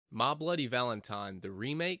My Bloody Valentine, the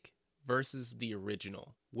remake versus the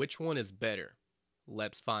original. Which one is better?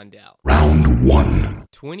 Let's find out. Round 1.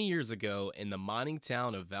 20 years ago, in the mining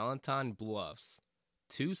town of Valentine Bluffs,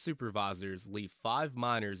 two supervisors leave 5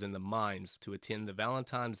 miners in the mines to attend the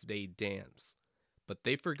Valentine's Day dance. But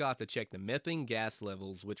they forgot to check the methane gas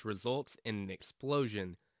levels, which results in an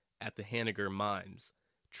explosion at the Hanniger mines,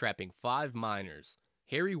 trapping 5 miners.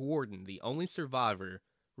 Harry Warden, the only survivor,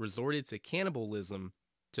 resorted to cannibalism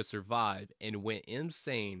to survive and went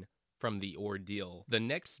insane from the ordeal. The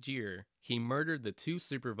next year, he murdered the 2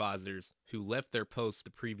 supervisors who left their posts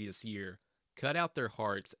the previous year, cut out their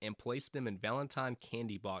hearts, and placed them in Valentine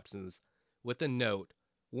candy boxes with a note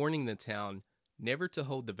warning the town never to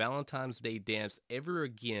hold the Valentine's Day dance ever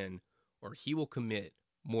again, or he will commit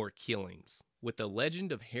more killings. With the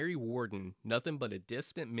legend of Harry Warden nothing but a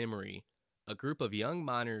distant memory, a group of young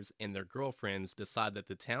miners and their girlfriends decide that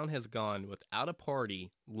the town has gone without a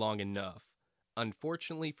party long enough.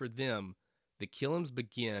 Unfortunately for them, the killings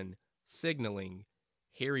begin, signaling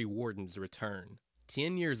Harry Warden's return.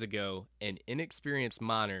 10 years ago, an inexperienced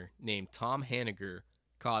miner named Tom Hanniger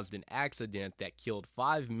caused an accident that killed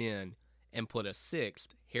 5 men and put a 6th,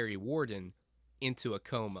 Harry Warden, into a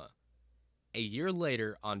coma. A year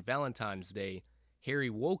later, on Valentine's Day, Harry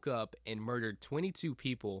woke up and murdered 22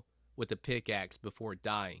 people with a pickaxe before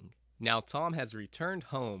dying. Now Tom has returned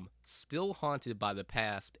home, still haunted by the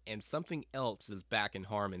past, and something else is back in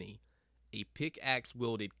harmony. A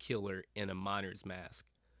pickaxe-wielded killer in a miner's mask,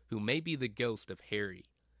 who may be the ghost of Harry,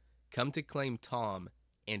 come to claim Tom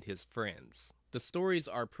and his friends. The stories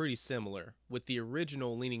are pretty similar, with the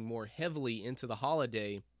original leaning more heavily into the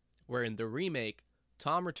holiday, where in the remake,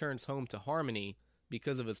 Tom returns home to Harmony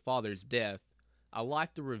because of his father's death. I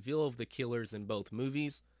like the reveal of the killers in both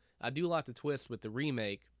movies. I do like the twist with the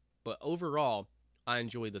remake, but overall, I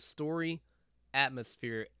enjoy the story,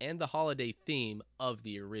 atmosphere, and the holiday theme of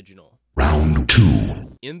the original. Round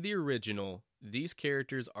 2. In the original, these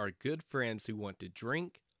characters are good friends who want to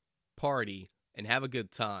drink, party, and have a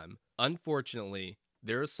good time. Unfortunately,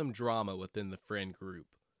 there is some drama within the friend group.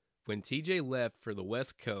 When TJ left for the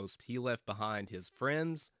West Coast, he left behind his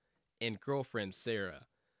friends and girlfriend Sarah.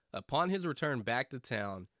 Upon his return back to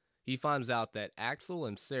town, he finds out that Axel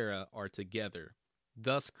and Sarah are together,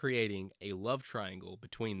 thus creating a love triangle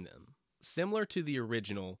between them. Similar to the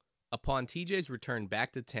original, upon TJ's return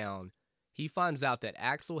back to town, he finds out that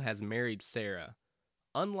Axel has married Sarah.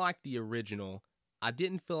 Unlike the original, I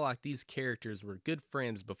didn't feel like these characters were good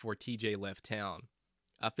friends before TJ left town.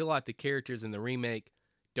 I feel like the characters in the remake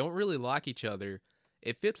don't really like each other.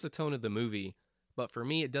 It fits the tone of the movie, but for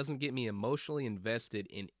me it doesn't get me emotionally invested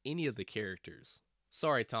in any of the characters.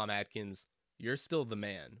 Sorry, Tom Atkins, you're still the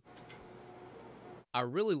man. I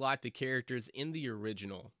really liked the characters in the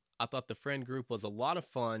original. I thought the friend group was a lot of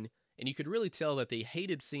fun, and you could really tell that they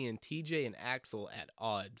hated seeing TJ and Axel at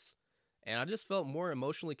odds. And I just felt more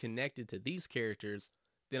emotionally connected to these characters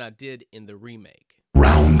than I did in the remake.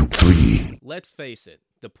 Round 3. Let's face it,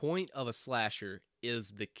 the point of a slasher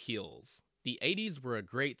is the kills. The 80s were a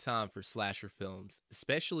great time for slasher films,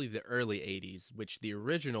 especially the early 80s, which the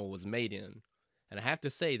original was made in. And I have to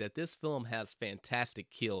say that this film has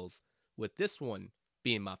fantastic kills, with this one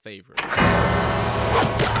being my favorite.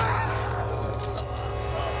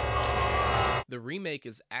 The remake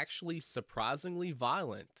is actually surprisingly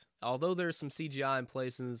violent. Although there's some CGI in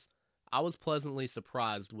places, I was pleasantly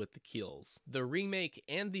surprised with the kills. The remake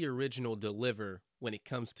and the original deliver when it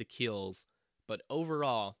comes to kills, but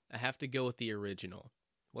overall, I have to go with the original.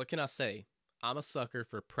 What can I say? I'm a sucker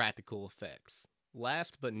for practical effects.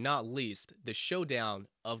 Last but not least, the showdown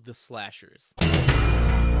of the slashers.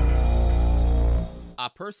 I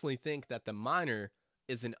personally think that the miner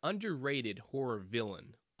is an underrated horror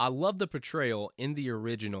villain. I love the portrayal in the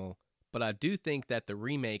original, but I do think that the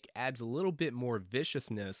remake adds a little bit more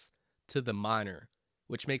viciousness to the miner,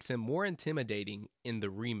 which makes him more intimidating in the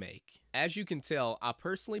remake. As you can tell, I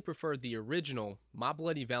personally prefer the original My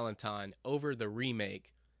Bloody Valentine over the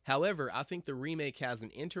remake. However, I think the remake has an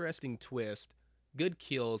interesting twist, good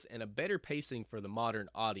kills, and a better pacing for the modern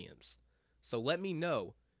audience. So let me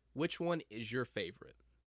know, which one is your favorite?